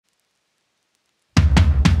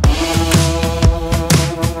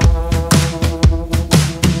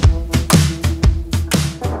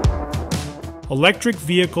Electric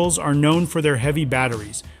vehicles are known for their heavy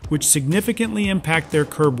batteries, which significantly impact their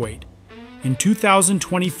curb weight. In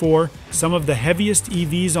 2024, some of the heaviest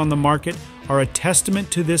EVs on the market are a testament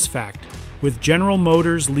to this fact, with General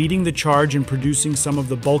Motors leading the charge in producing some of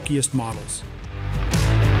the bulkiest models.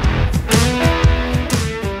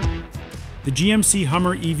 The GMC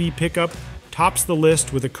Hummer EV pickup tops the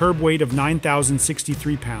list with a curb weight of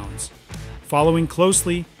 9,063 pounds. Following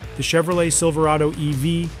closely, the Chevrolet Silverado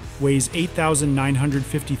EV weighs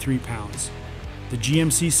 8,953 pounds. The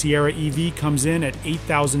GMC Sierra EV comes in at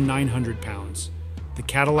 8,900 pounds. The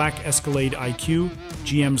Cadillac Escalade IQ,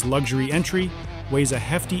 GM's luxury entry, weighs a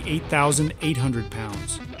hefty 8,800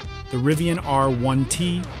 pounds. The Rivian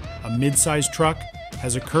R1T, a mid-size truck,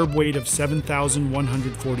 has a curb weight of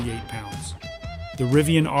 7,148 pounds. The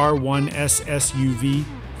Rivian R1S SUV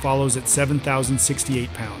follows at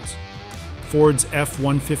 7,068 pounds. Ford's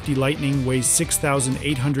F-150 Lightning weighs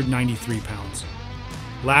 6,893 pounds.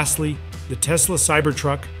 Lastly, the Tesla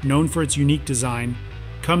Cybertruck, known for its unique design,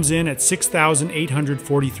 comes in at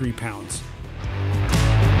 6,843 pounds.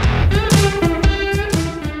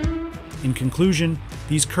 In conclusion,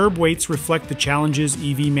 these curb weights reflect the challenges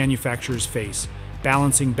EV manufacturers face,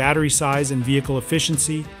 balancing battery size and vehicle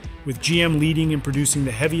efficiency, with GM leading in producing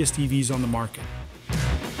the heaviest EVs on the market.